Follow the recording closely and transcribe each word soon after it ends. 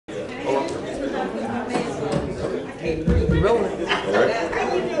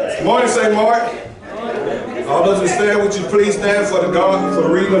Good morning, St. Mark. All those who stand, would you please stand for the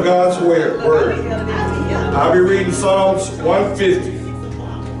reading of God's word. I'll be reading Psalms 150.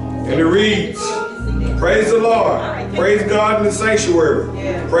 And it reads, praise the Lord. Praise God in the sanctuary.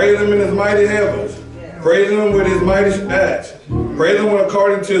 Praise Him in His mighty heavens. Praise Him with His mighty acts. Praise Him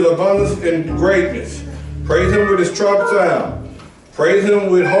according to His abundance and greatness. Praise Him with His trumpet sound. Praise Him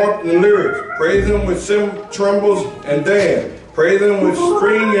with harp and lyrics. Praise Him with timbrels and dance. Praise Him with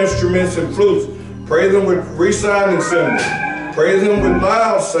string instruments and flutes. Praise Him with resounding cymbals. Praise Him with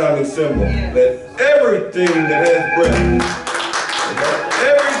loud sounding cymbals. Let everything that has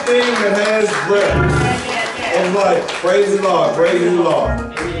breath of life praise the Lord. Praise the Lord.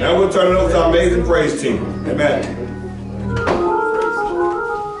 Now we'll turn it over to our amazing praise team. Amen.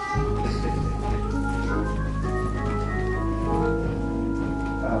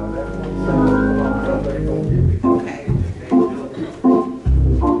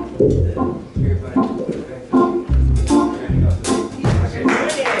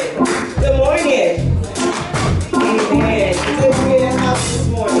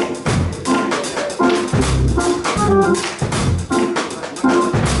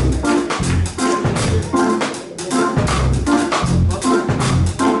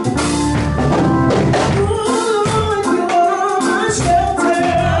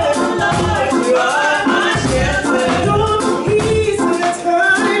 Yeah.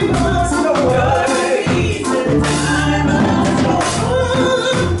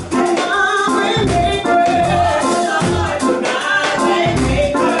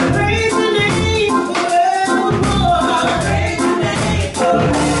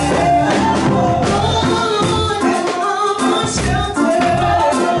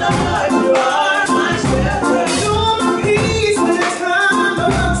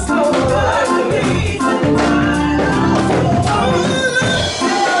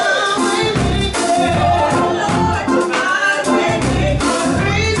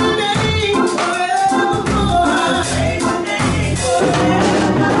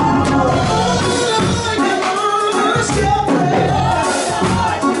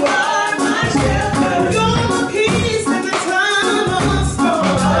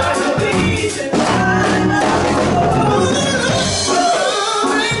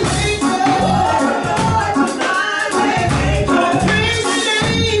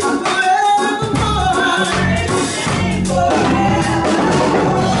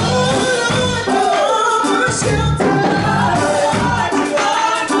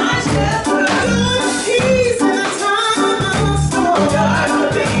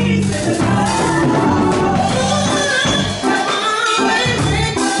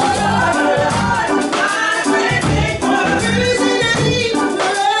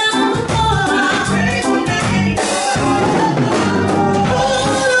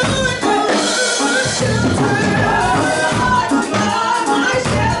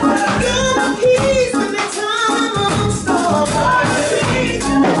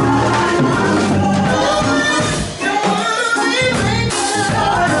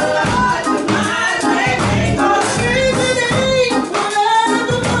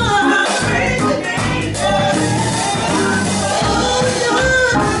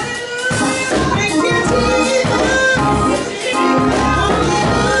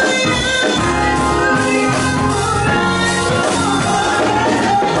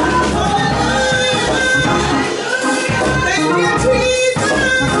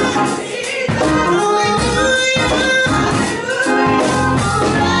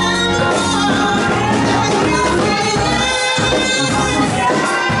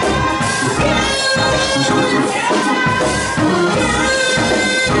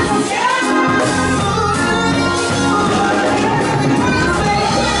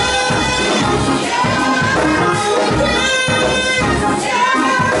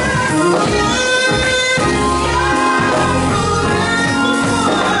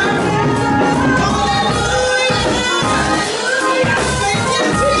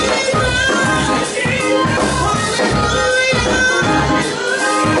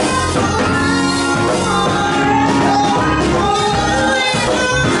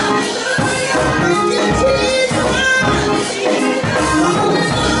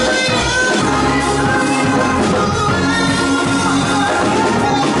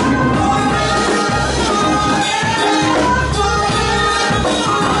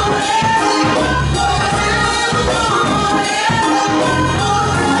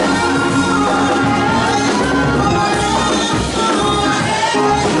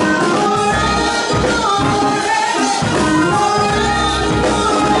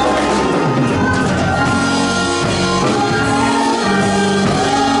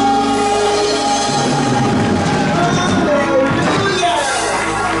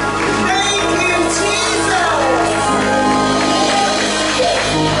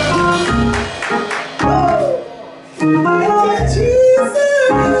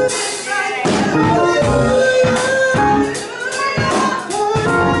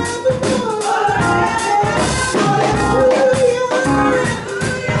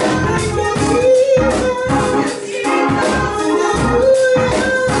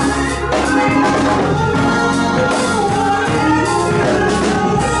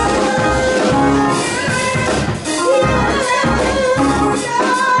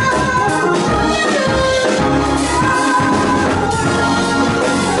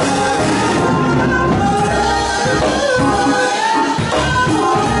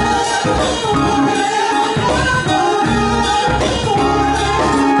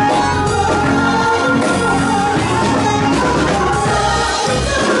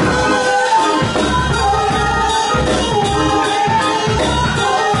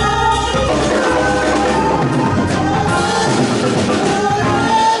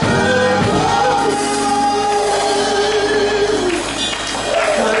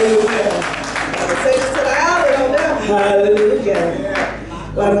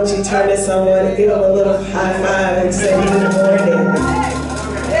 wanted someone to give them a little high five and say good morning.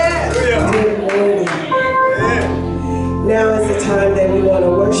 Good morning. Now is the time that we want to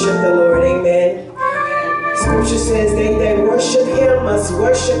worship the Lord. Amen. Scripture says they that worship Him must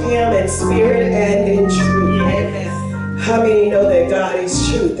worship Him in spirit and in truth. How many know that God is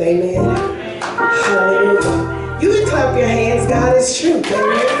truth? Amen. Hallelujah. You can clap your hands. God is truth.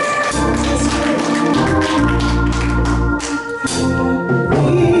 Amen.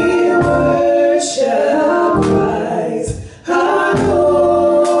 We worship Christ, our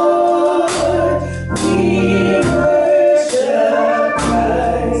Lord. We worship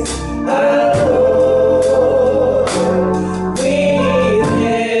Christ, our Lord. We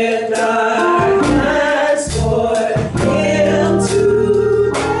lift our hands for Him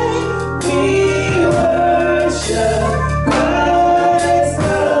today. We worship Christ,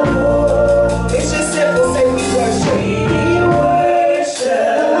 our Lord.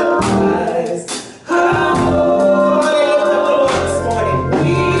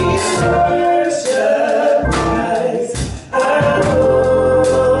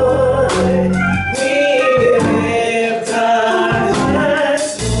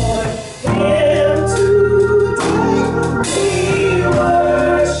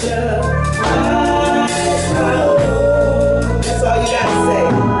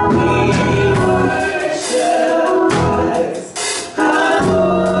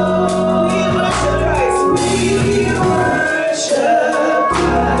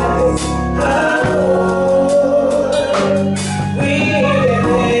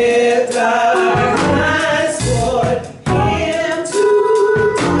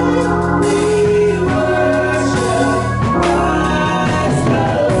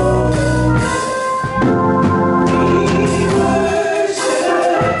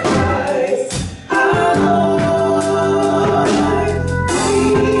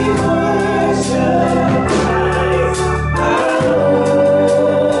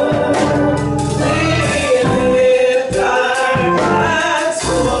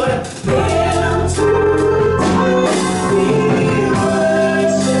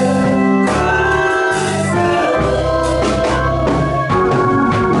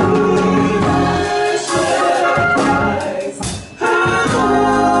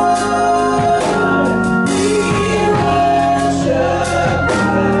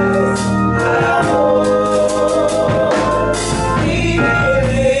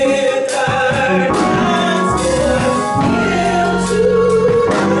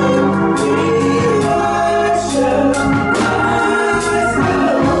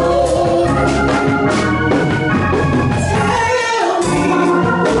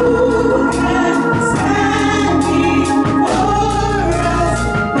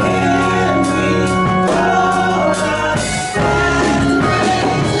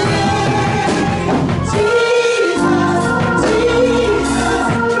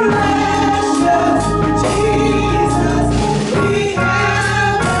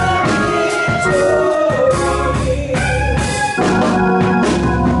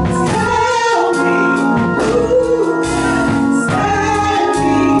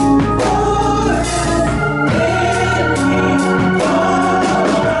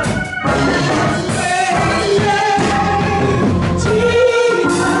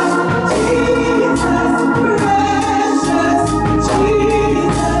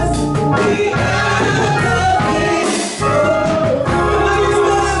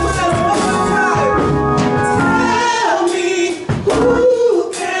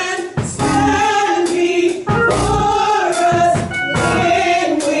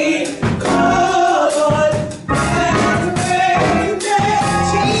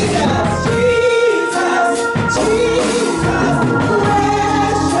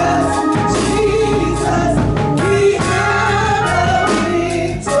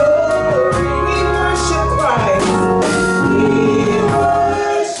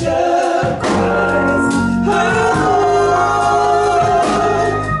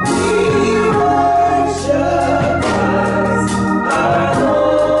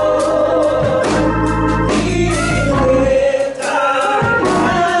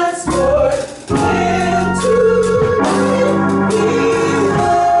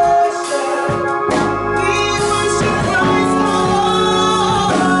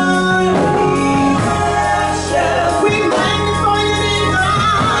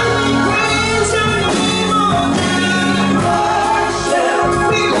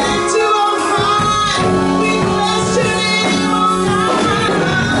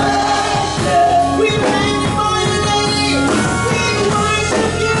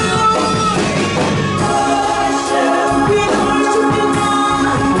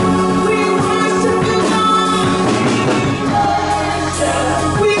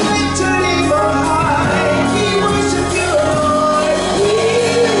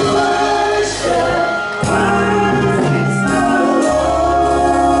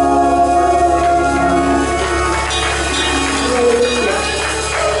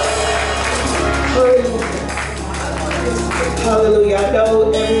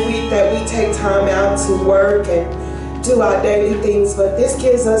 time out to work and do our daily things, but this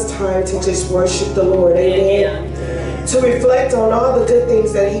gives us time to just worship the Lord, amen. To reflect on all the good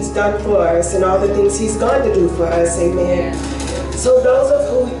things that He's done for us and all the things He's going to do for us, amen. So those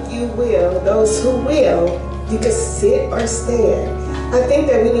who will, you can sit or stand. I think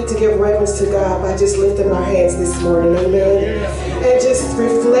that we need to give reverence to God by just lifting our hands this morning, amen. And just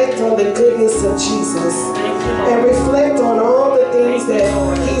reflect on the goodness of Jesus. And reflect on all the things that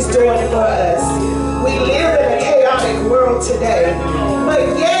He's doing for us. We live in a chaotic world today, but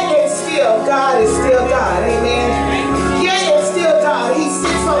yet and still, God is still God, amen. Yet and still God, He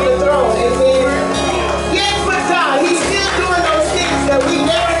sits on the throne, amen. Yet but God, He's still doing those things that we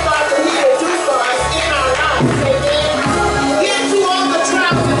never thought that He would do for us in our lives, amen. Yet through all the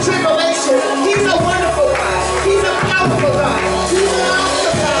trials and tribulations, He's a wonderful God. He's a powerful God. He's an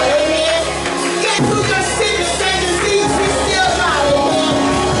awesome God, amen. Yet through your sickness and disease, He's still God, amen.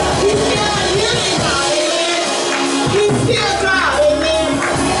 He's still a healing God, amen. He's still God, amen.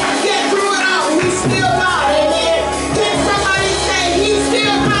 Yet through it all, He's still God, amen. Can somebody say He's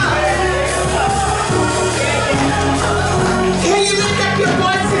still God? Can you lift up your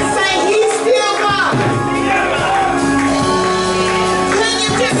voice and say He's still God? Can you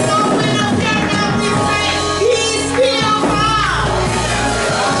just open up your mouth and say He's still God?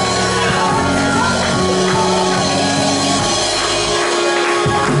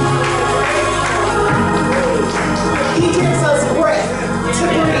 He gives us breath to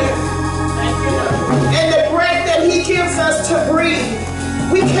breathe. And the breath that He gives us to breathe,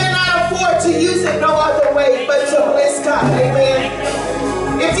 we cannot afford to use it no other way but to bless God, amen.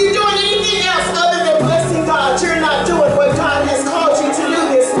 If you're doing anything else other than blessing God, you're not doing what God has called you to do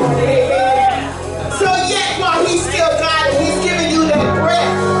this morning, amen. So yet while He's still God and He's giving you that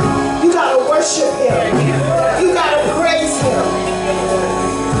breath, you got to worship Him. You got to praise Him.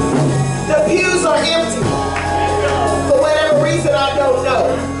 The pews are empty. For whatever reason, I don't know.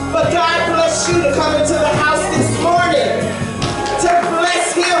 But God bless you to come into the house this morning. To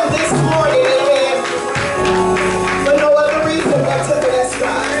bless Him this morning, amen. For no other reason but to bless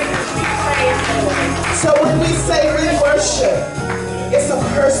God. So when we say we worship, it's a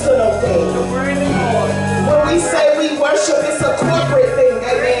personal thing. When we say we worship, it's a corporate thing,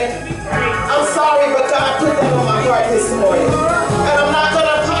 amen. I'm sorry, but God put that on my heart this morning. And I'm not going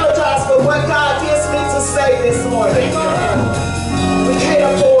to apologize for what God gives me to say this morning. We can't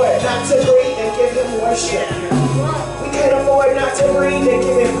afford not to breathe and give Him worship. We can't afford not to breathe and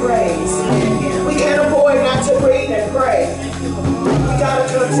give Him praise. We can't afford not to breathe and pray. We gotta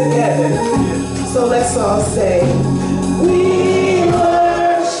come together. So let's all say, we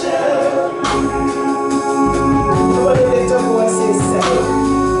worship. I want to lift our voices and say,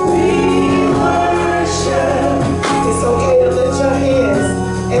 we worship. It's okay to lift your hands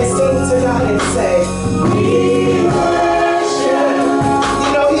and sing to God and say, we worship. You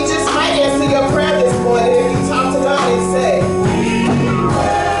know, He just might answer your prayer this morning if you talk to God and say,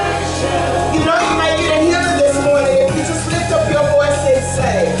 you know, you might get a healing this morning if you just lift up your voice and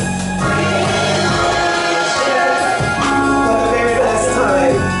say, for the very last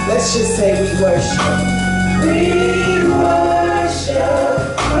time, let's just say we worship. We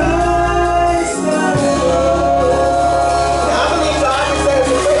worship Christ the Lord. Now, I believe God deserves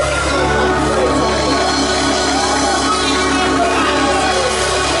a great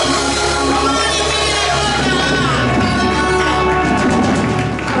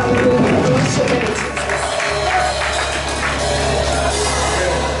hallelujah. Worship Him, Jesus.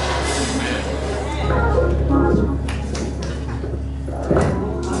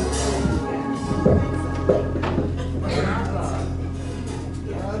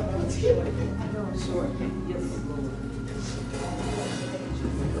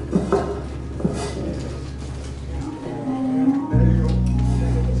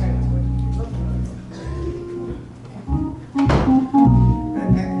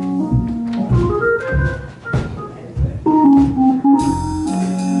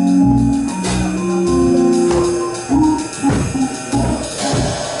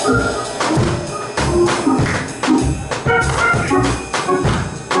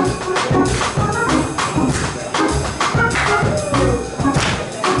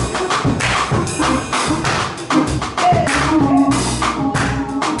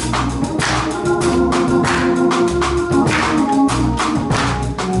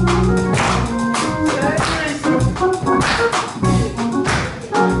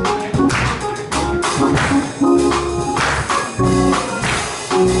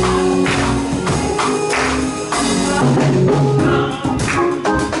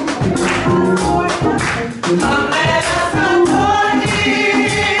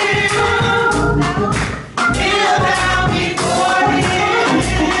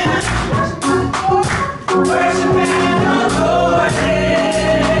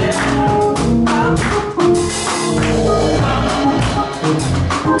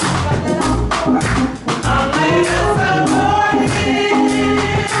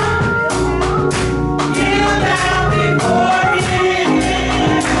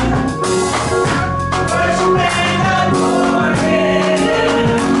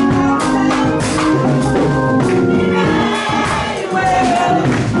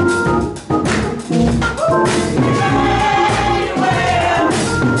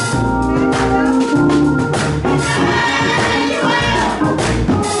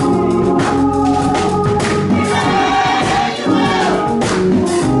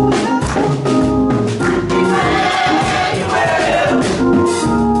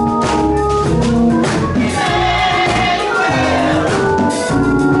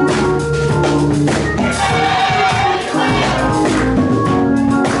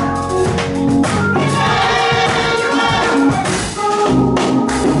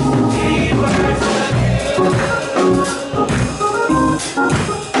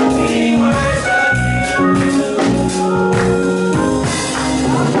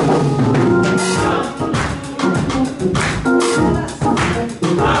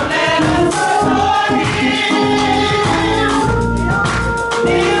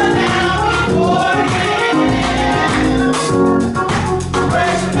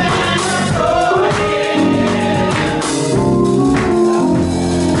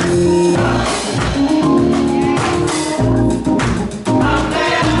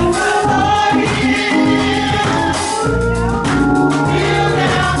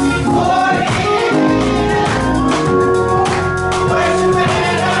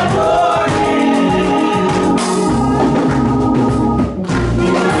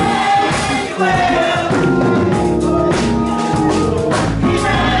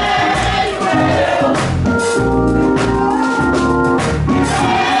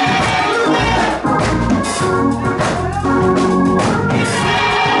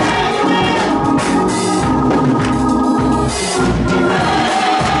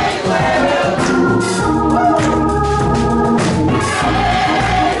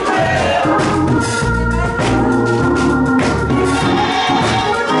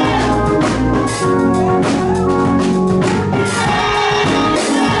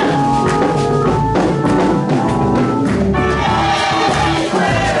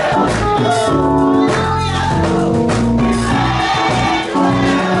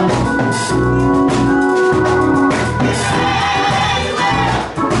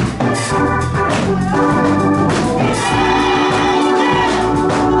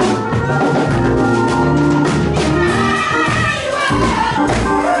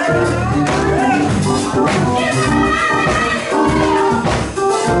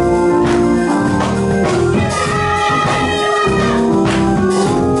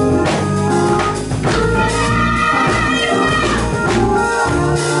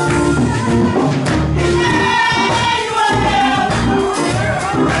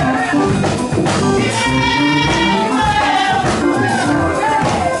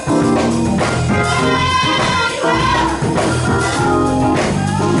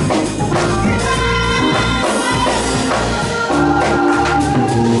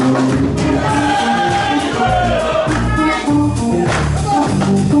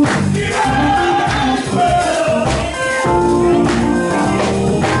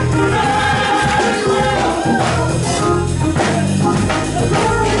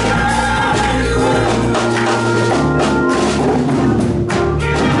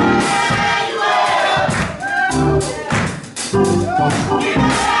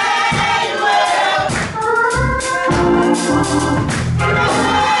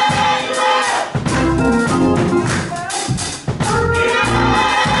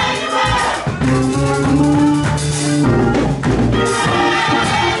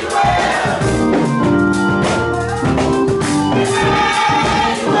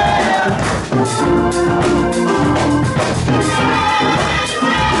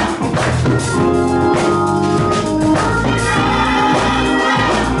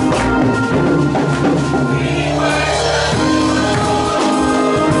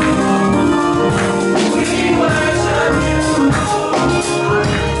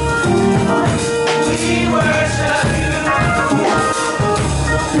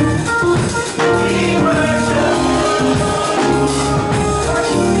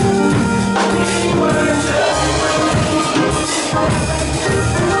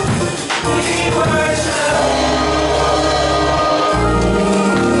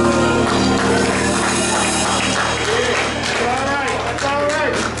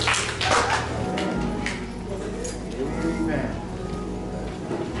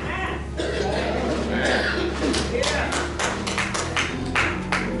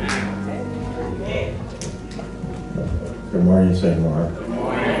 Good morning, SaintMark.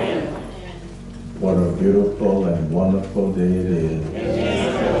 What a beautiful and wonderful day it is.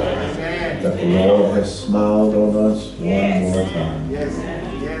 That the Lord has smiled on us one more time.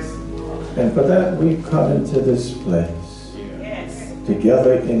 And for that we come into this place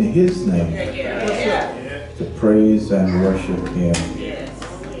together in His name to praise and worship Him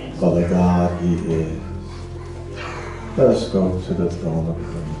for the God He is. Let us go to the throne of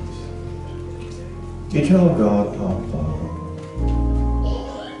grace. Eternal God, our Father,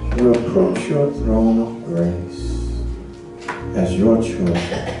 we approach your throne of grace as your children,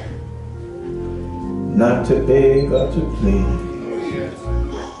 not to beg or to plead,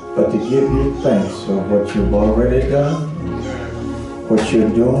 but to give you thanks for what you've already done, what you're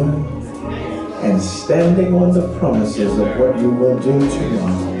doing, and standing on the promises of what you will do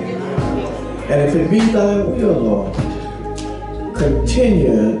tomorrow. And if it be thy will, Lord,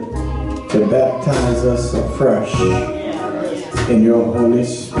 continue to baptize us afresh in your Holy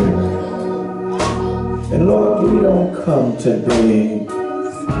Spirit. And Lord, we don't come today,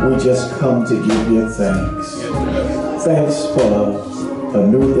 we just come to give you thanks. Thanks for a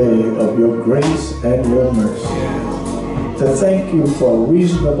new day of your grace and your mercy. To thank you for a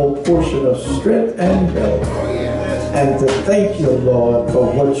reasonable portion of strength and health. And to thank you, Lord,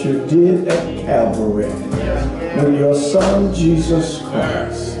 for what you did at Calvary with your Son, Jesus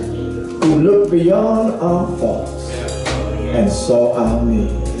Christ, who looked beyond our faults and saw our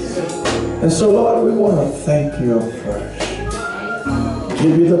needs. And so, Lord, we want to thank you afresh.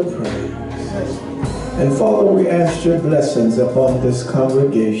 Give you the praise. And Father, we ask your blessings upon this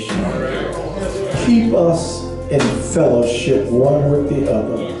congregation. Keep us in fellowship one with the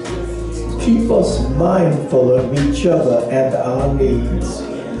other. Keep us mindful of each other and our needs.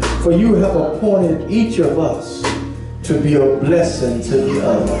 For you have appointed each of us to be a blessing to the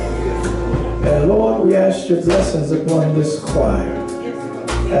other. And Lord, we ask your blessings upon this choir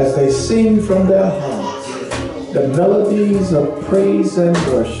as they sing from their hearts the melodies of praise and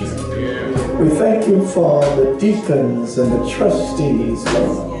worship. We thank you for the deacons and the trustees,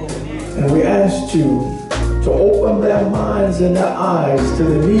 Lord. And we ask you to open their minds and their eyes to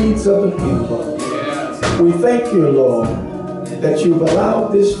the needs of the people. We thank you, Lord, that you've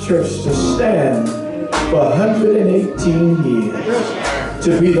allowed this church to stand for 118 years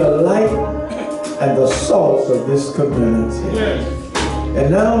to be the light and the salt of this community. And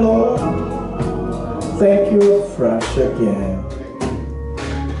now, Lord, thank you afresh again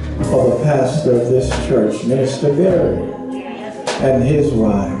for the pastor of this church, Minister Barry, and his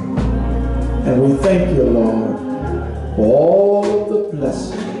wife. And we thank you, Lord, for all of the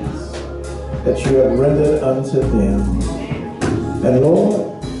blessings that you have rendered unto them. And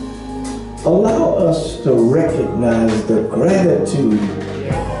Lord, allow us to recognize the gratitude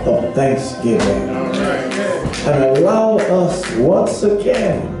of thanksgiving. And allow us once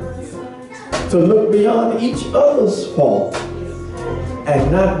again to look beyond each other's fault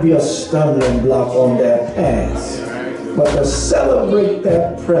and not be a stumbling block on their past, but to celebrate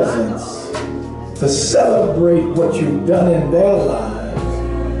their presence, to celebrate what you've done in their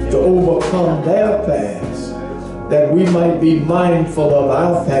lives, to overcome their past, that we might be mindful of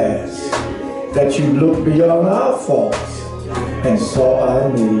our past, that you look beyond our faults and saw our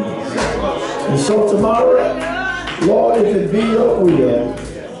needs. And so tomorrow, Lord, if it be your will,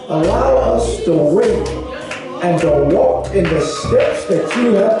 allow us to wait and to walk in the steps that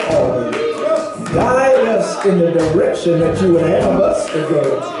you have ordered. Guide us in the direction that you would have us to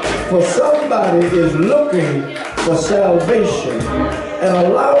go. For somebody is looking for salvation, and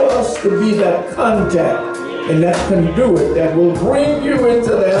allow us to be that contact and that conduit that will bring you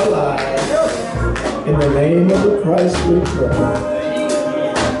into their lives. In the name of the Christ we pray.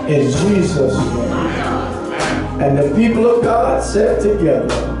 In Jesus' name. And the people of God said together,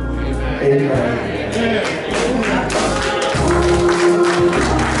 amen.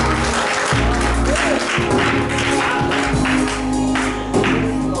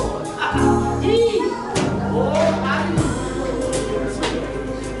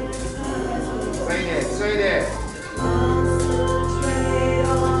 Say that.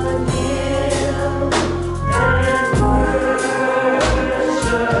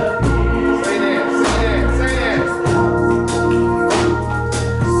 Say that.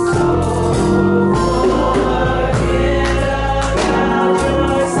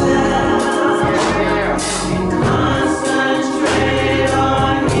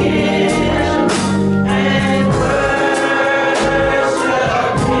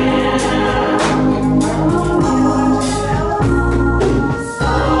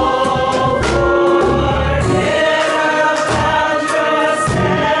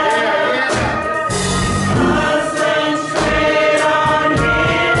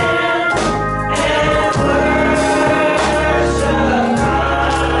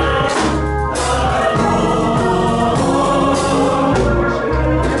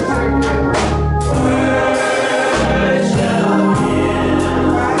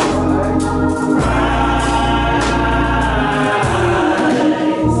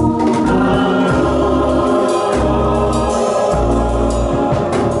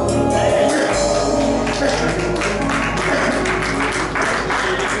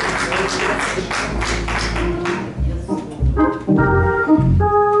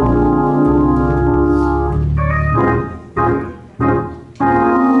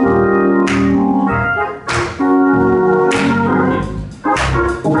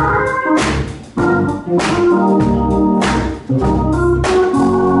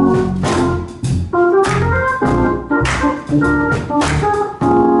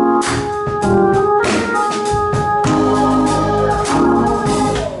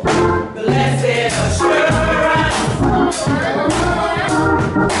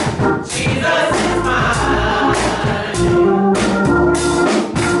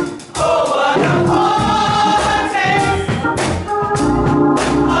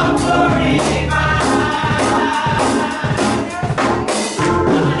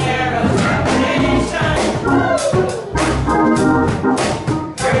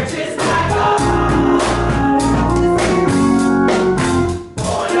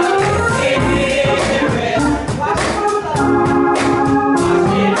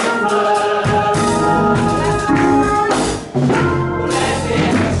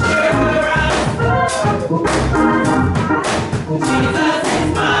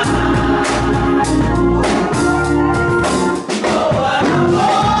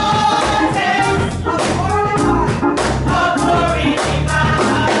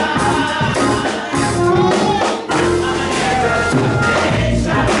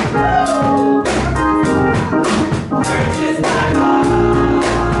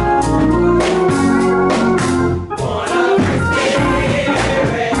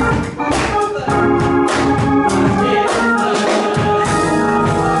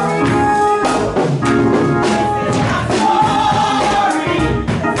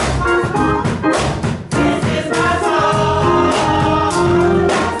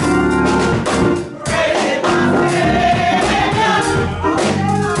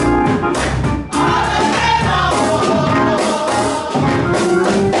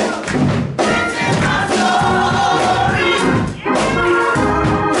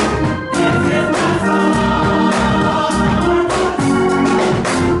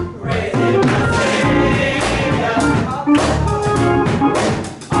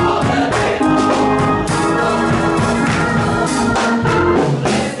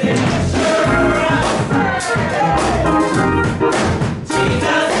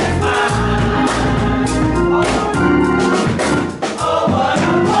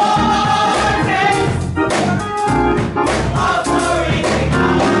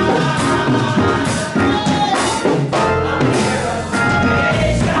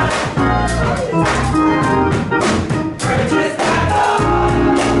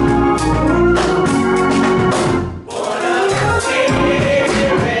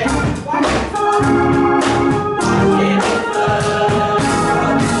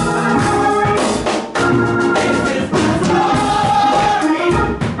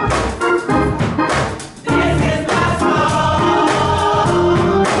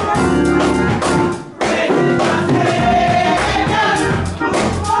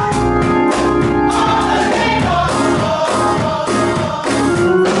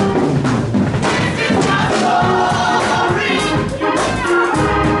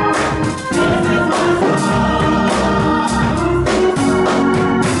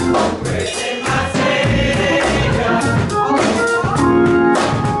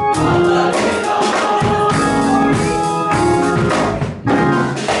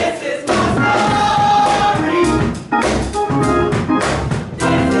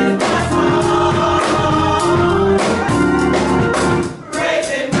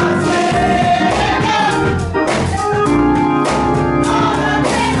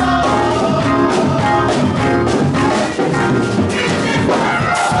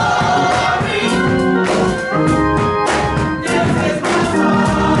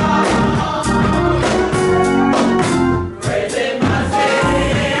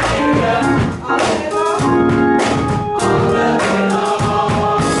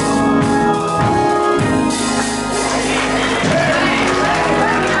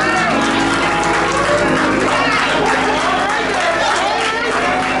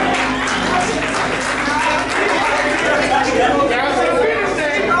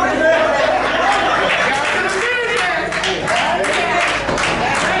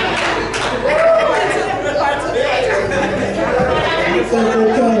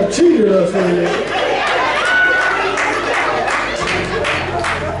 have cheated us on this.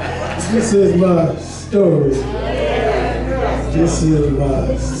 This is my story. This is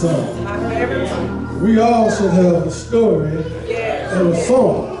my song. We all should have a story and a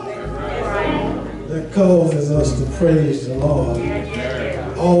song that causes us to praise the Lord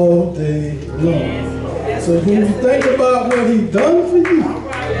all day long. So when you think about what He done for you,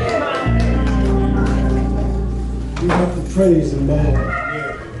 you have to praise Him all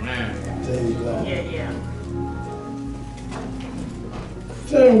day long.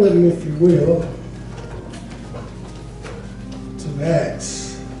 Turn with me, if you will, to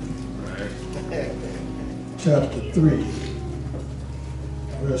Acts chapter 3,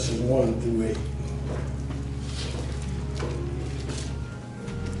 verses 1 through 8.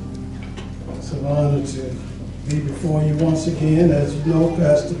 It's an honor to be before you once again. As you know,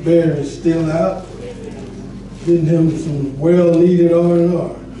 Pastor Bear is still out, getting him some well-needed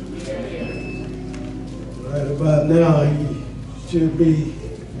R&R. Right about now, he should be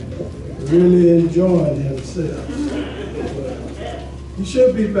really enjoying himself. But he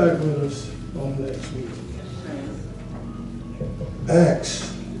should be back with us on next week.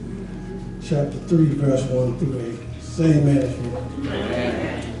 Acts chapter 3, verse 1 through 8. Say amen if you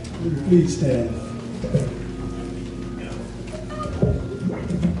will you please stand.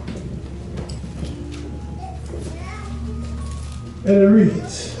 And it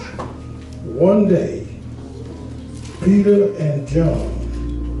reads, one day, Peter and John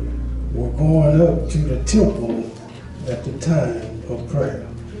were going up to the temple at the time of prayer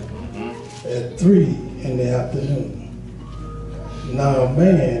at 3 in the afternoon. Now a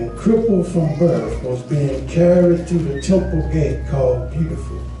man crippled from birth was being carried to the temple gate called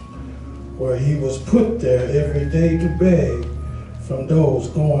Beautiful, where he was put there every day to beg from those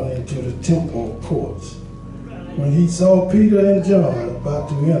going into the temple courts. When he saw Peter and John about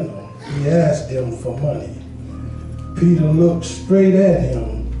to enter, he asked them for money. Peter looked straight at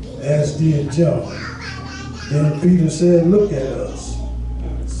him, as did John. Then Peter said, "Look at us."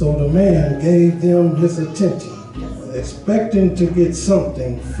 So the man gave them his attention, expecting to get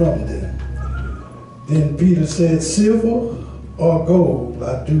something from them. Then Peter said, "Silver or gold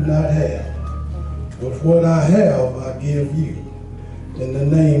I do not have, but what I have I give you. In the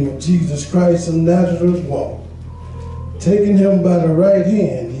name of Jesus Christ of Nazareth, walk." Taking him by the right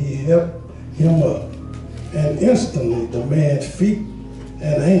hand, he helped him up, and instantly the man's feet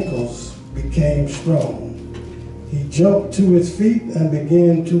and ankles became strong. He jumped to his feet and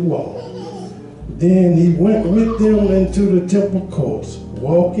began to walk. Then he went with them into the temple courts,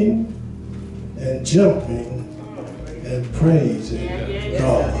 walking and jumping and praising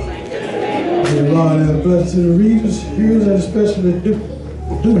God. May the Lord have blessed to the readers, hearers, and especially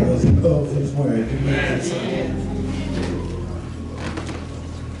doers of His word.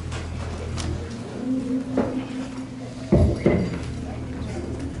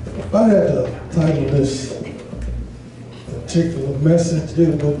 If I had to title this particular message,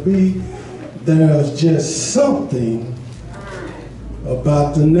 it would be, "There's just something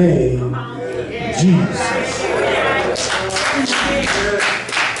about the name Jesus."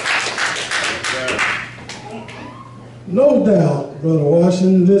 No doubt, Brother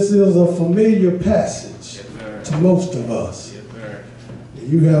Washington, this is a familiar passage to most of us.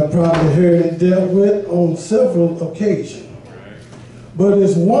 You have probably heard it dealt with on several occasions. But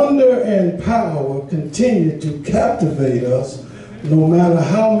its wonder and power continue to captivate us no matter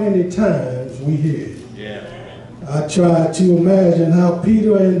how many times we hear it. I try to imagine how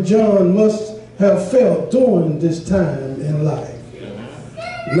Peter and John must have felt during this time in life.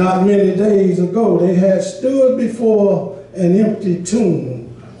 Not many days ago, they had stood before an empty tomb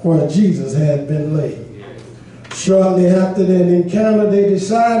where Jesus had been laid. Shortly after that encounter, they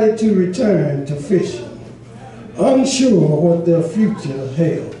decided to return to fishing, unsure what their future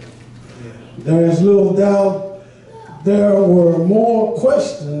held. There is little doubt there were more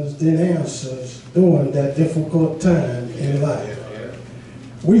questions than answers during that difficult time in life.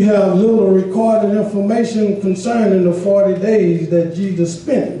 We have little recorded information concerning the 40 days that Jesus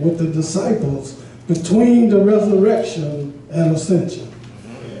spent with the disciples between the resurrection and ascension.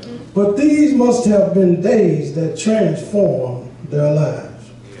 But these must have been days that transformed their lives.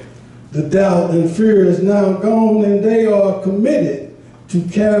 The doubt and fear is now gone, and they are committed to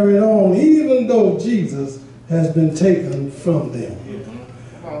carry on even though Jesus has been taken from them.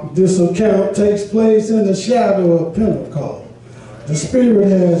 This account takes place in the shadow of Pentecost. The Spirit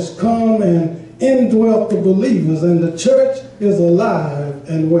has come and indwelt the believers, and the church is alive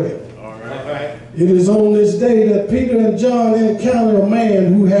and well. It is on this day that Peter and John encounter a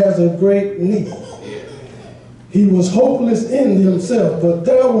man who has a great need. He was hopeless in himself, but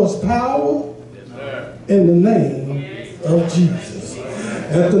there was power in the name of Jesus.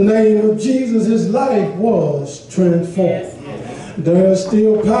 At the name of Jesus, his life was transformed. There is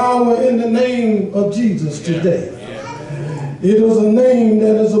still power in the name of Jesus today. It is a name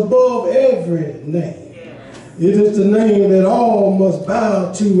that is above every name. It is the name that all must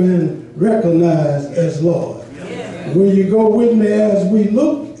bow to and recognize as Lord. Will you go with me as we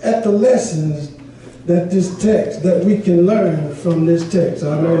look at the lessons that we can learn from this text?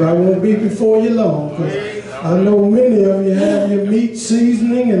 I know I won't be before you long, because I know many of you have your meat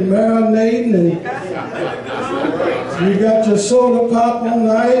seasoning and marinating, and you got your soda pop on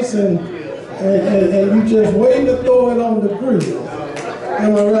the ice, and you just waiting to throw it on the grill.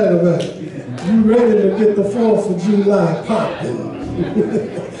 Am I right about it? You ready to get the 4th of July popping?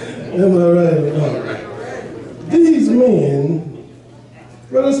 Am I right about it? These men,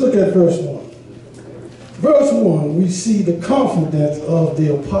 well, let's look at verse 1. Verse 1, we see the confidence of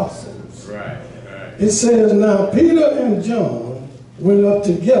the apostles. It says, now Peter and John went up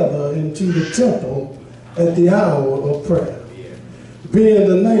together into the temple at the hour of prayer. Being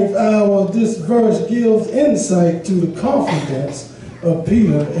the 9th hour, this verse gives insight to the confidence of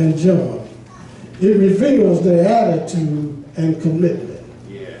Peter and John. It reveals their attitude and commitment.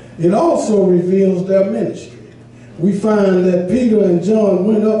 It also reveals their ministry. We find that Peter and John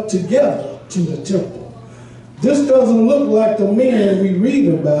went up together to the temple. This doesn't look like the men we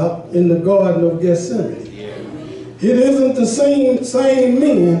read about in the Garden of Gethsemane. It isn't the same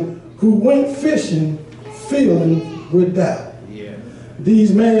men who went fishing filled with doubt.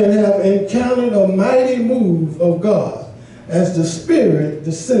 These men have encountered a mighty move of God as the Spirit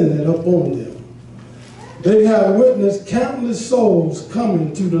descended upon them. They have witnessed countless souls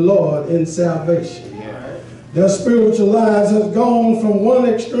coming to the Lord in salvation. Their spiritual lives have gone from one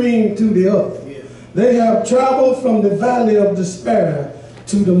extreme to the other. They have traveled from the valley of despair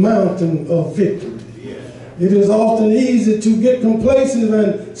to the mountain of victory. It is often easy to get complacent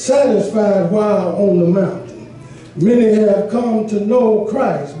and satisfied while on the mountain. Many have come to know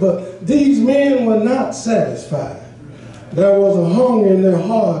Christ, but these men were not satisfied. There was a hunger in their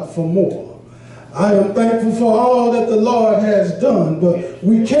heart for more. I am thankful for all that the Lord has done, but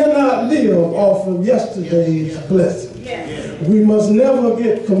we cannot live off of yesterday's blessings. We must never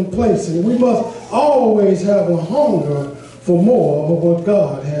get complacent. We must always have a hunger for more of what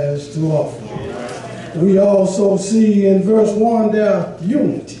God has to offer. We also see in verse 1 their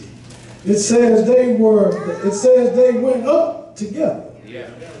unity. It says they went up together.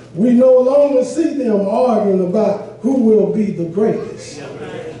 We no longer see them arguing about who will be the greatest.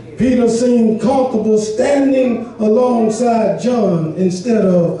 Peter seemed comfortable standing alongside John instead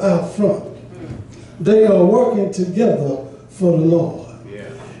of out front. They are working together for the Lord.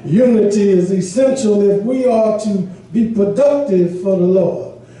 Unity is essential if we are to be productive for the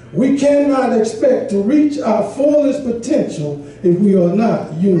Lord. We cannot expect to reach our fullest potential if we are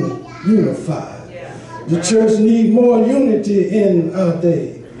not unified. The church needs more unity in our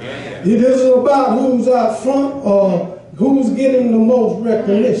day. It isn't about who's out front or who's getting the most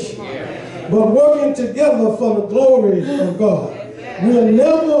recognition, but working together for the glory of God. We'll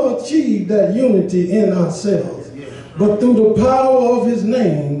never achieve that unity in ourselves, but through the power of his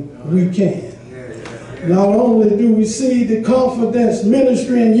name, we can. Not only do we see the confidence,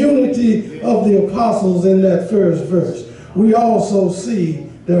 ministry, and unity of the apostles in that first verse, we also see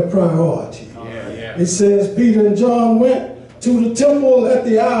their priority. It says Peter and John went to the temple at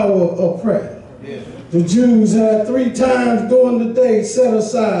the hour of prayer. The Jews had 3 times during the day set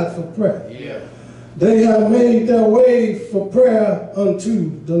aside for prayer. They have made their way for prayer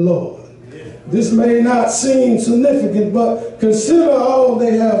unto the Lord. This may not seem significant, but consider all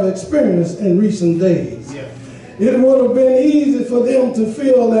they have experienced in recent days. It would have been easy for them to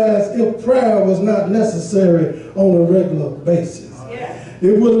feel as if prayer was not necessary on a regular basis.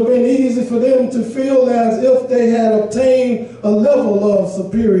 It would have been easy for them to feel as if they had obtained a level of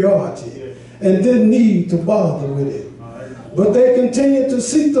superiority and didn't need to bother with it. But they continued to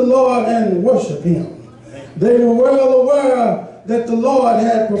seek the Lord and worship him. They were well aware that the Lord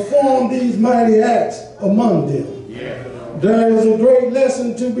had performed these mighty acts among them. There is a great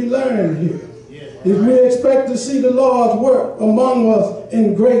lesson to be learned here. If we expect to see the Lord's work among us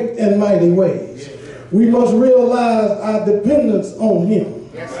in great and mighty ways, we must realize our dependence on him.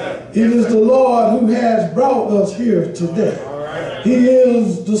 It is the Lord who has brought us here today. He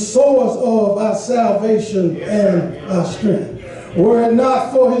is the source of our salvation and our strength. Were it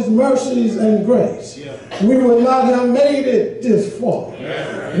not for his mercies and grace, we would not have made it this far.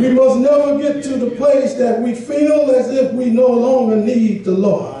 We must never get to the place that we feel as if we no longer need the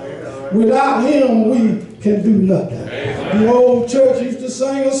Lord. Without him, we can do nothing. The old church used to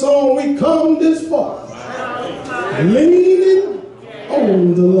sing a song, we come this far, leaning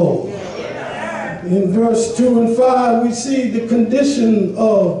on the Lord. In verse 2 and 5, we see the condition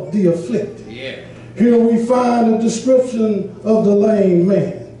of the afflicted. Here we find a description of the lame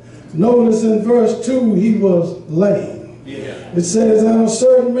man. Notice in verse 2, he was lame. It says, and a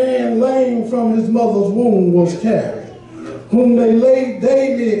certain man lame from his mother's womb was carried, whom they laid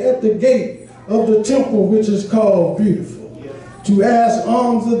daily at the gate of the temple, which is called Beautiful, to ask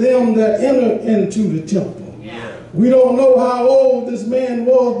alms of them that enter into the temple. We don't know how old this man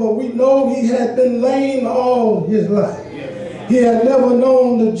was, but we know he had been lame all his life. He had never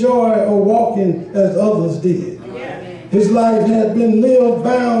known the joy of walking as others did. His life had been lived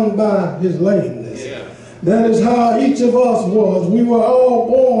bound by his lameness. That is how each of us was. We were all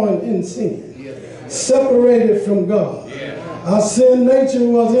born in sin, separated from God. Our sin nature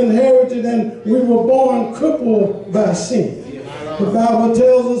was inherited, and we were born crippled by sin. The Bible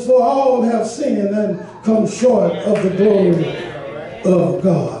tells us, for all have sinned and come short of the glory of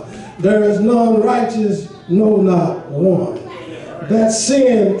God. There is none righteous, no, not one. That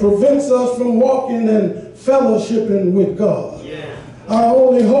sin prevents us from walking and fellowshipping with God. Our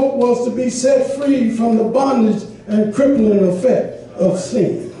only hope was to be set free from the bondage and crippling effect of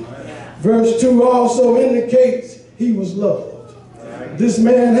sin. Verse 2 also indicates he was loved. This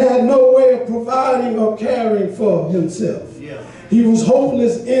man had no way of providing or caring for himself. He was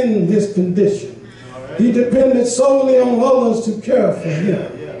hopeless in his condition. He depended solely on others to care for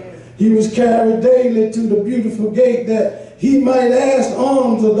him. He was carried daily to the beautiful gate that he might ask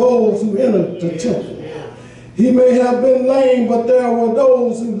alms of those who entered the temple. He may have been lame, but there were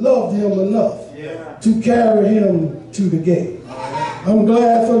those who loved him enough to carry him to the gate. I'm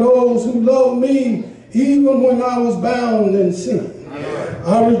glad for those who loved me even when I was bound in sin.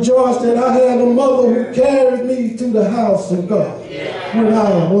 I rejoice that I had a mother who carried me to the house of God when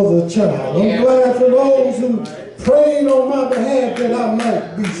I was a child. I'm glad for those who prayed on my behalf that I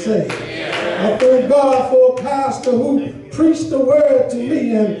might be saved. I thank God for a pastor who preached the word to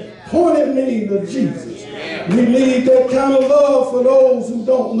me and pointed me to Jesus. We need that kind of love for those who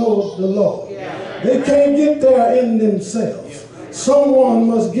don't know the Lord. They can't get there in themselves. Someone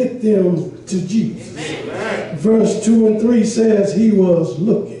must get them to Jesus. Verse 2 and 3 says he was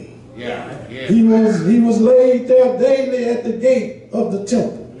looking. He was laid there daily at the gate of the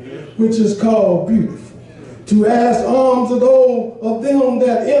temple, which is called Beautiful, to ask alms of those of them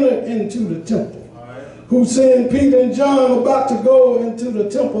that entered into the temple. Who seeing Peter and John about to go into the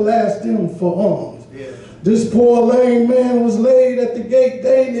temple asked them for alms. This poor lame man was laid at the gate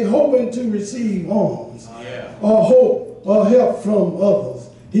daily hoping to receive alms or hope or help from others.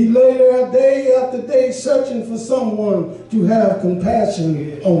 He lay there day after day searching for someone to have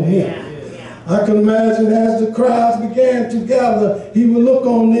compassion on him. I can imagine as the crowds began to gather, he would look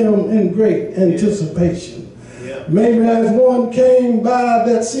on them in great anticipation. Maybe as one came by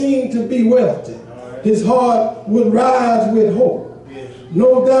that seemed to be wealthy, his heart would rise with hope.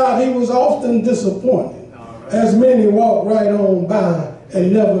 No doubt he was often disappointed, as many walked right on by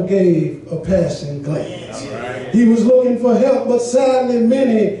and never gave a passing glance. He was looking for help, but sadly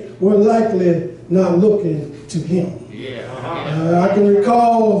many were likely not looking to him. I can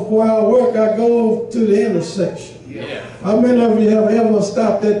recall where I work, I go to the intersection. How many of you have ever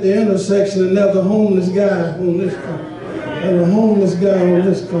stopped at the intersection and there's a homeless guy on this corner and a homeless guy on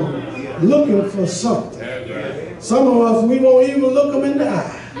this corner looking for something? Some of us, we won't even look them in the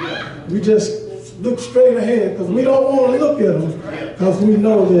eye. We just look straight ahead because we don't want to look at them because we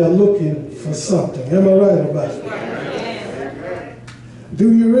know they're looking for something. Am I right about that?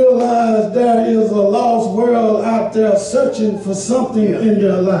 Do you realize there is a lost world out there searching for something in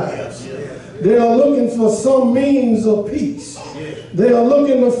their lives? They are looking for some means of peace. They are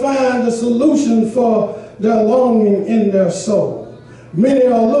looking to find a solution for their longing in their soul. Many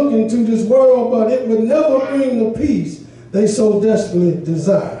are looking to this world, but it would never bring the peace they so desperately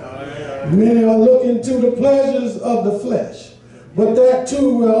desire. Many are looking to the pleasures of the flesh, but that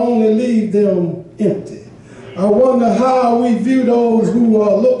too will only leave them empty. I wonder how we view those who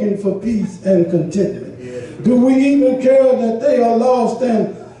are looking for peace and contentment. Do we even care that they are lost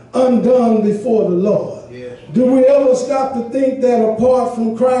and undone before the Lord? Do we ever stop to think that apart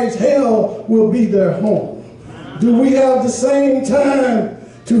from Christ, hell will be their home? Do we have the same time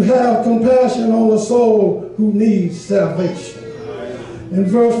to have compassion on a soul who needs salvation? In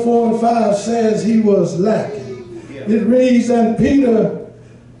verse 4 and 5 says he was lacking. It reads, and Peter,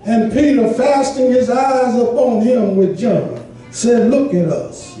 fastening his eyes upon him with John, said, look at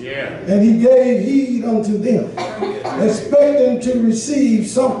us. And he gave heed unto them, expecting to receive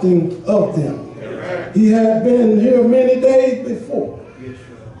something of them. He had been here many days before.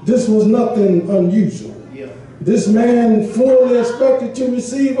 This was nothing unusual. This man fully expected to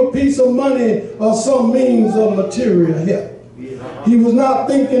receive a piece of money or some means of material help. He was not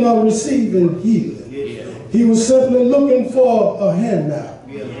thinking of receiving healing. He was simply looking for a handout.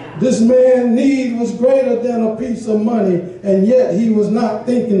 This man's need was greater than a piece of money, and yet he was not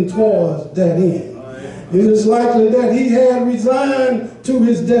thinking towards that end. It is likely that he had resigned to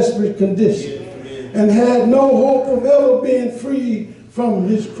his desperate condition and had no hope of ever being free from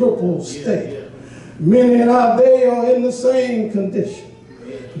his crippled state. Many in our day are in the same condition.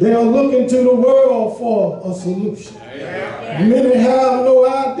 They are looking to the world for a solution. Many have no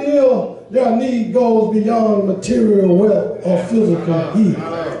idea their need goes beyond material wealth or physical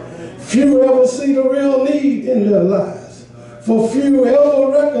healing. Few ever see the real need in their lives, for few ever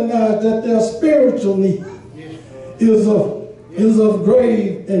recognize that their spiritual need is of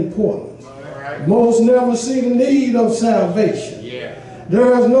grave importance. Most never see the need of salvation.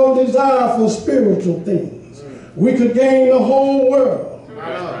 There is no desire for spiritual things. We could gain the whole world,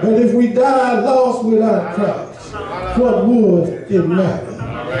 but if we died lost without Christ, what would it matter?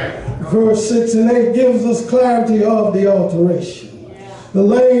 Verse 6 and 8 gives us clarity of the alteration. The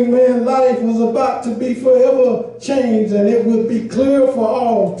lame man's life was about to be forever changed, and it would be clear for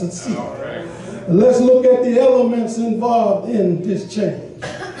all to see. Let's look at the elements involved in this change.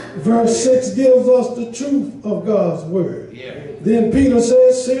 Verse 6 gives us the truth of God's word. Then Peter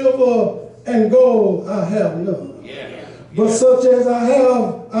says, silver and gold I have none, but such as I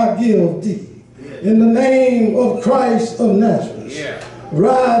have I give thee. In the name of Christ of Nazareth,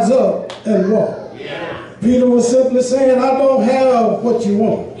 rise up and walk. Peter was simply saying, I don't have what you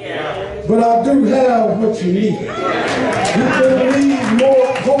want, but I do have what you need. He didn't need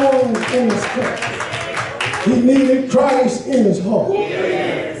more coins in his cup. He needed Christ in his heart.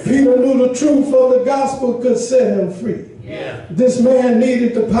 Peter knew the truth of the gospel could set him free. This man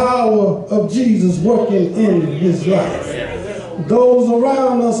needed the power of Jesus working in his life. Those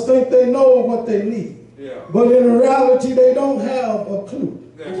around us think they know what they need, but in reality they don't have a clue.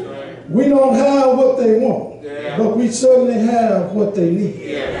 We don't have what they want, but we certainly have what they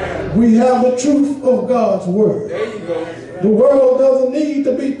need. We have the truth of God's word. The world doesn't need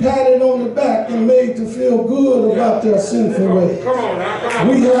to be patted on the back and made to feel good about their sinful ways.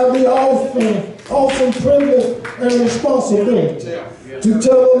 We have the awesome privilege and responsibility to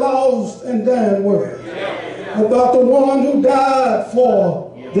tell the lost and dying world about the one who died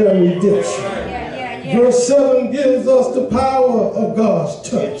for their redemption. Verse 7 gives us the power of God's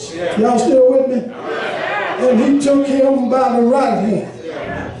touch. Y'all still with me? And he took him by the right hand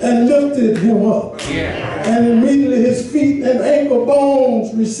and lifted him up. And immediately his feet and ankle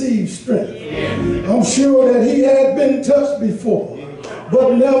bones received strength. I'm sure that he had been touched before,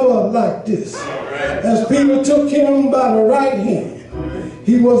 but never like this. As Peter took him by the right hand,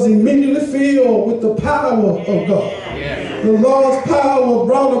 he was immediately filled with the power of God. The Lord's power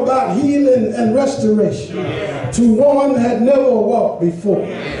brought about healing and restoration to one that had never walked before.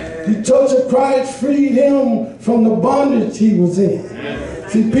 The touch of Christ freed him from the bondage he was in.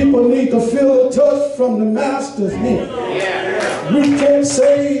 See, people need to feel the touch from the Master's hand. We can't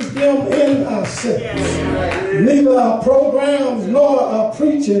save them in ourselves. Neither our programs nor our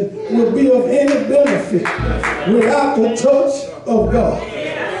preaching will be of any benefit without the touch of God.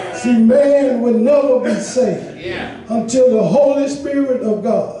 See, man will never be saved until the Holy Spirit of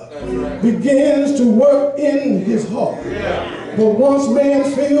God begins to work in his heart. But once man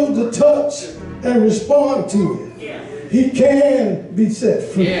feels the touch and respond to it, he can be set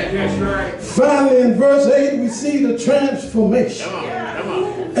free. Finally, in verse 8, we see the transformation.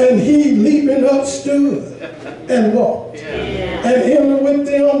 And he, leaping up, stood and walked and entered with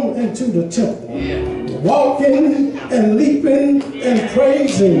them into the temple, walking and leaping and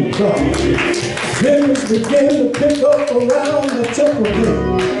praising God. Business began to pick up around the temple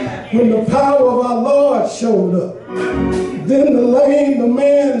gate when the power of our Lord showed up. Then the lame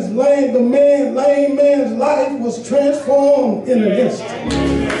man's life was transformed in an instant.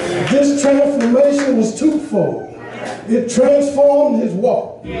 This transformation was twofold. It transformed his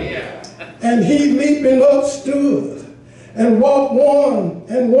walk. And he, leaping up, stood and walked one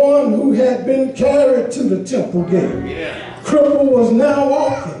who had been carried to the temple gate. Cripple was now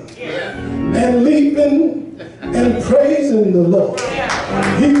walking and leaping and praising the Lord.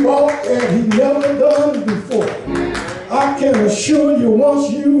 He walked as he never done before. I can assure you,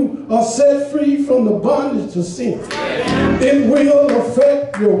 once you are set free from the bondage to sin, it will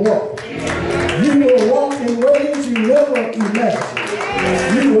affect your walk. You will walk in ways you never imagined.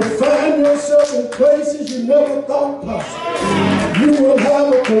 You will find yourself in places you never thought possible. You will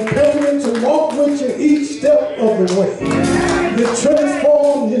have a companion to walk with preaching each step of the way. It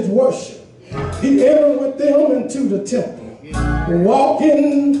transformed his worship. He entered with them into the temple,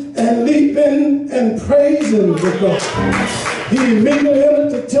 walking and leaping and praising the God. He immediately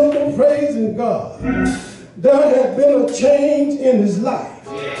entered the temple praising God. There had been a change in his life,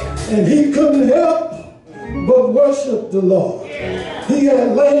 and he couldn't help but worship the Lord. He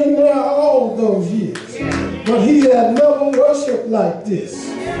had lain there all those years, but he had never worshiped like this.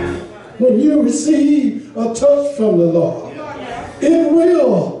 When you receive a touch from the Lord, it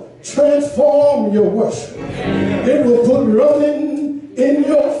will transform your worship. It will put running in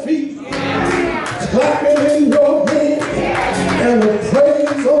your feet, clapping in your hands, and a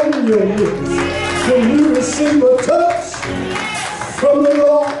praise on your lips. When you receive a touch from the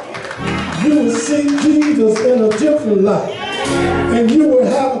Lord, you will see Jesus in a different light, and you will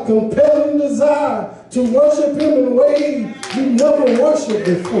have a compelling desire to worship him in ways you never worshiped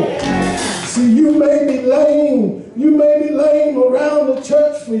before. See, you may be lame around the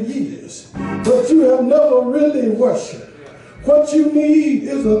church for years, but you have never really worshiped. What you need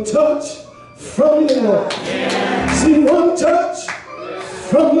is a touch from the Lord. See, one touch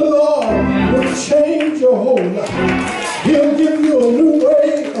from the Lord will change your whole life. He'll give you a new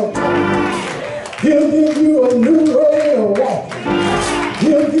way of talking. He'll give you a new way of walking.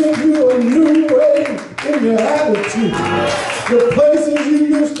 He'll give you a new way in your attitude. The places you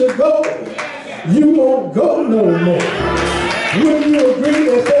used to go, you won't go no more. Would you agree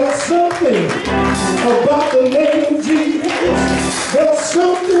that there's something about the name of Jesus? There's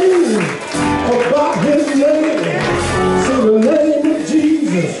something about his name. See, the name of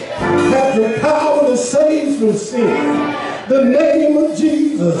Jesus has the power to save from sin. The name of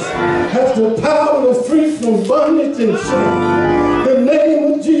Jesus has the power to free from bondage and shame. The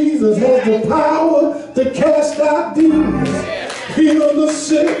name of Jesus has the power to cast out demons, heal the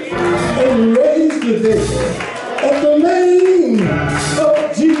sick, and raise the dead. At the name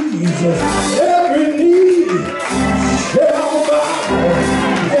of Jesus, every knee shall bow,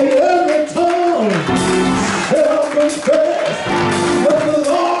 and every tongue shall confess that the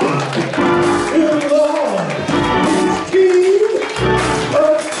Lord is Lord. He's King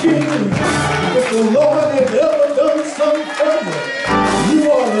of kings. If the Lord has ever done something for you, you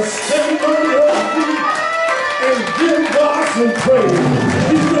ought to stand on your feet and give God some praise.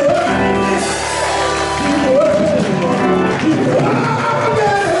 He's worthy. He's worthy. He's worthy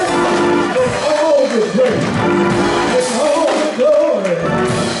of all the praise and all the glory.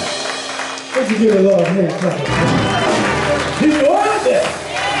 Let's give the Lord a hand clap. He's worthy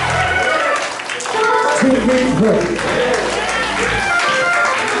to be praised.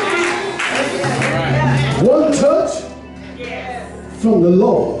 One touch from the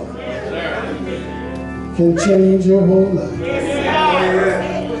Lord can change your whole life.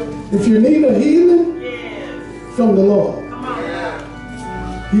 If you need a healing from the Lord,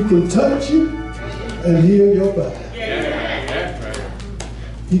 he can touch you and heal your body.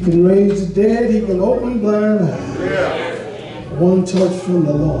 He can raise the dead. He can open blind eyes. One touch from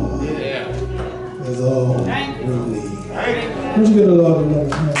the Lord is all we need. Would you give the Lord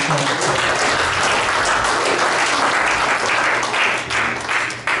another hand?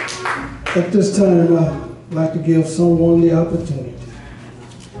 At this time, I'd like to give someone the opportunity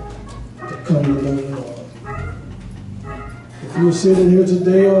to come to know the Lord. If you're sitting here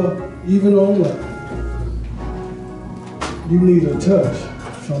today or even online, you need a touch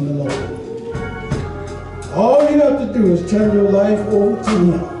from the Lord. All you have to do is turn your life over to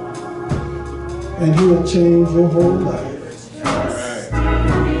him, and he'll change your whole life.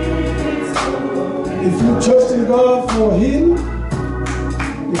 If you trust in God for healing,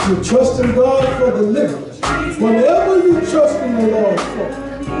 if you trust in God for deliverance, whatever you trust in the Lord for,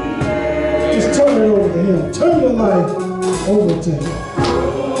 just turn it over to him. Turn your life over to him.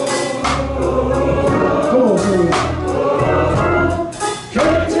 Come on, sing it.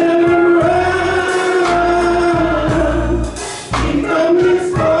 Can't turn around, keep on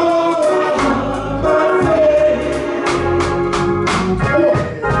this far, my way. Come on.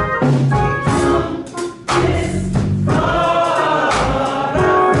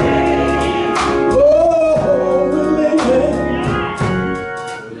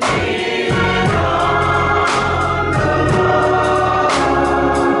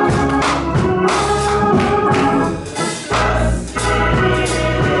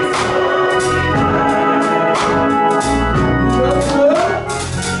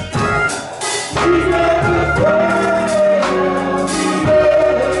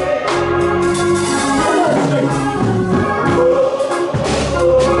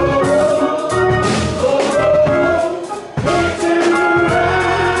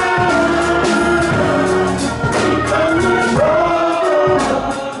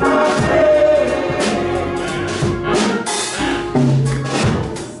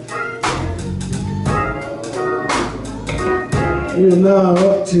 now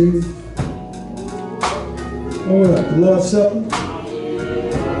up to the Lord's Supper.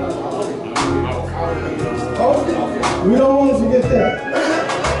 Oh, we don't want to forget that.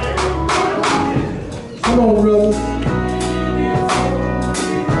 Come on, brothers.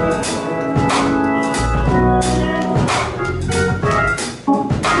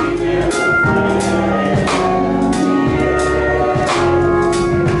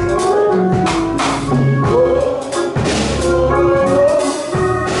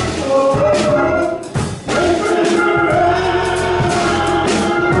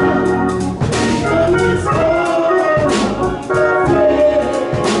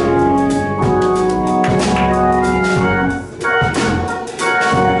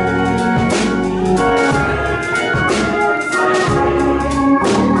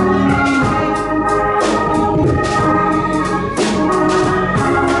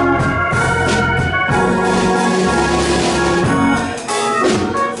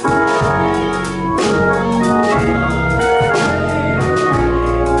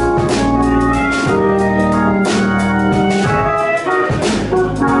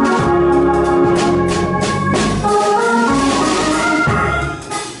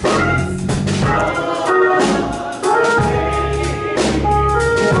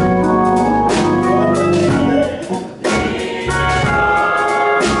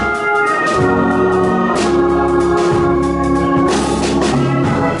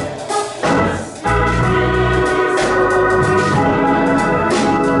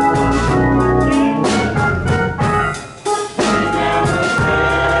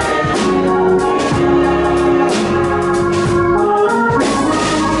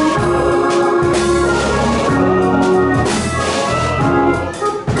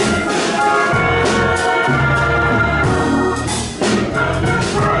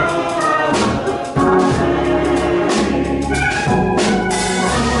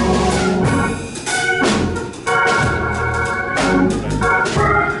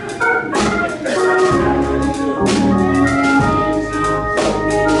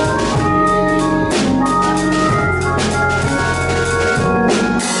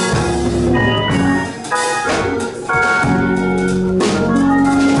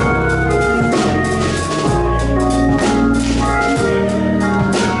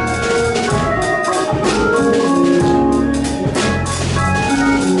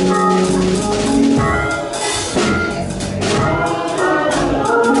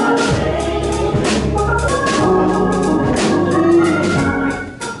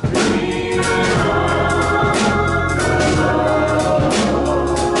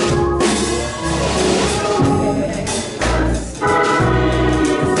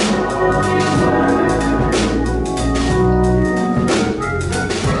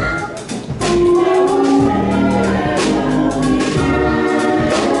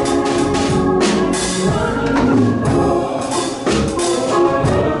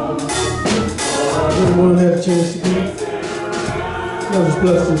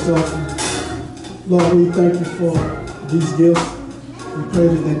 Lord, we thank you for these gifts. We pray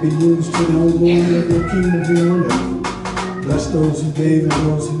that they be used to the ongoing of your kingdom here on earth. Bless those who gave and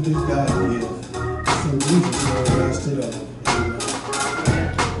those who did God give. In Jesus' name, bless it all.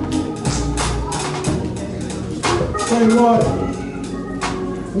 Say, Lord,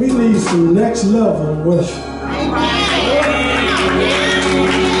 we need some next level worship.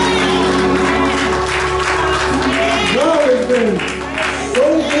 God has been so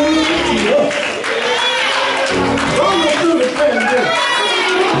good to us. Rolling through the pandemic.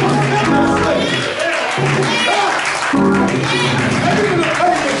 Ain't gonna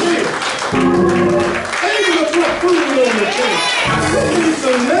pay the bill. Ain't gonna put food on the table. We need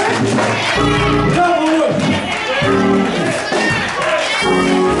some next level worship.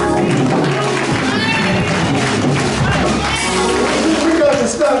 We got to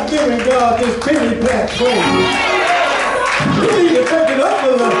stop giving God this penny pack praise. We need to take it up a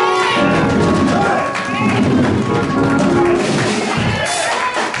little.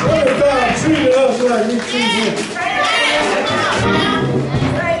 What if God treated us like we treat him?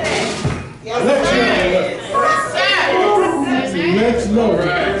 Next level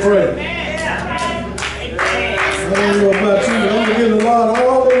praise. I don't know about you, but I'm going to give the Lord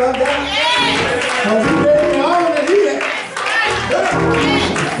all that I got. Because he gave me all that he had.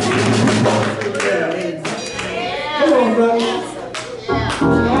 Come on, brother.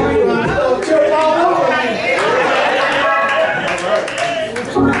 Church all over here.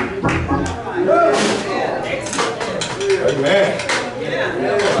 Amen.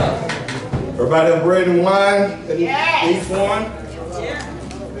 Everybody have bread and wine? Each one?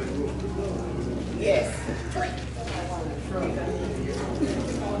 Yes.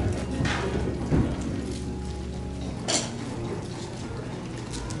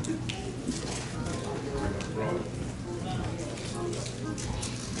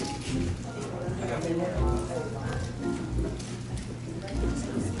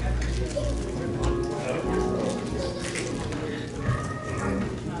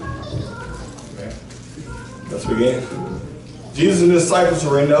 Again. Jesus and his disciples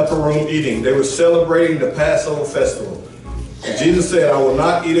were in the upper room eating. They were celebrating the Passover festival. And Jesus said, I will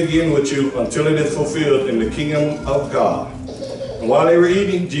not eat again with you until it is fulfilled in the kingdom of God. And while they were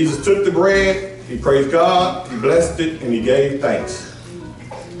eating, Jesus took the bread, he praised God, he blessed it, and he gave thanks.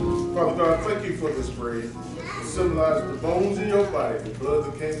 Father God, thank you for this bread. It symbolizes the bones in your body, the blood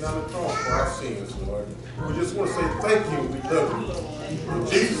that came down the cross for our sins, Lord. We just want to say thank you. We love you. In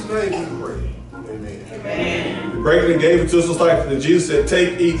Jesus' name we pray. Amen. He broke it and gave it to his disciples, and Jesus said,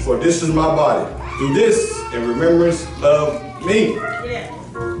 take, eat, for this is my body. Do this in remembrance of me. Yeah.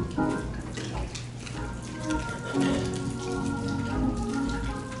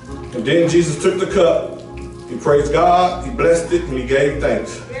 And then Jesus took the cup, he praised God, he blessed it, and he gave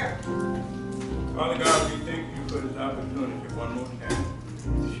thanks. Yeah. Father God, we thank you for this opportunity one more time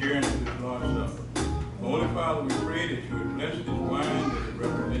to share into this Lord's Supper. Holy Father, we pray that you would bless this wine that it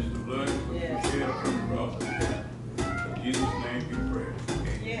represents the blood that was shed upon the cross of Calvary. In Jesus' name we pray.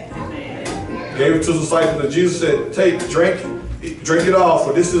 Amen. Gave it to the disciples, and Jesus said, take, drink it all,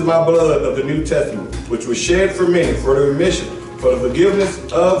 for this is my blood of the New Testament, which was shed for many for the remission, for the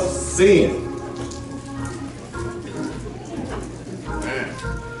forgiveness of sin.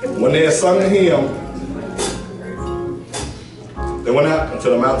 When they had sung a hymn, they went out into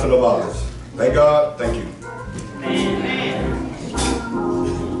the mountain of Olives. Thank God, thank you.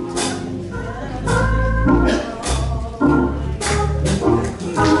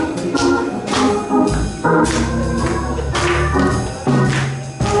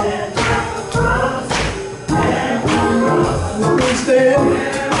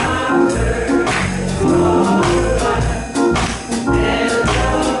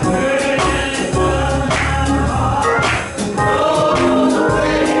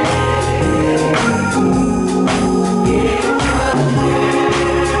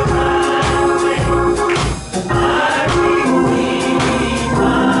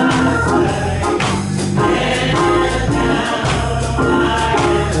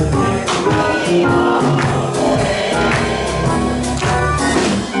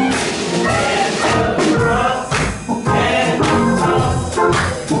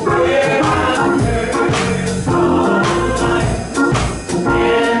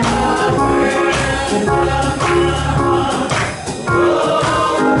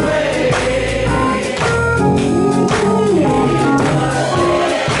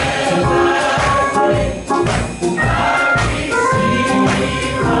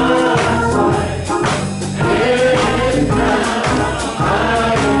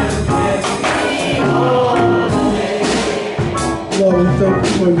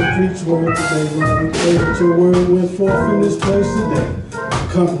 Word today, Lord. We pray that your word went forth in this place today,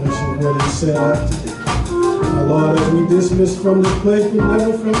 accomplishing what it set out to do. Now, Lord, as we dismiss from this place, but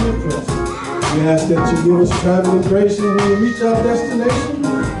never from your presence, we ask that you give us traveling grace, and when we reach our destination,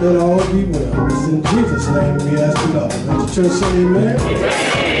 let all be well. It's in Jesus' name we ask it all. Let the church say amen.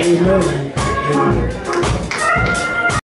 Amen. Amen. Amen.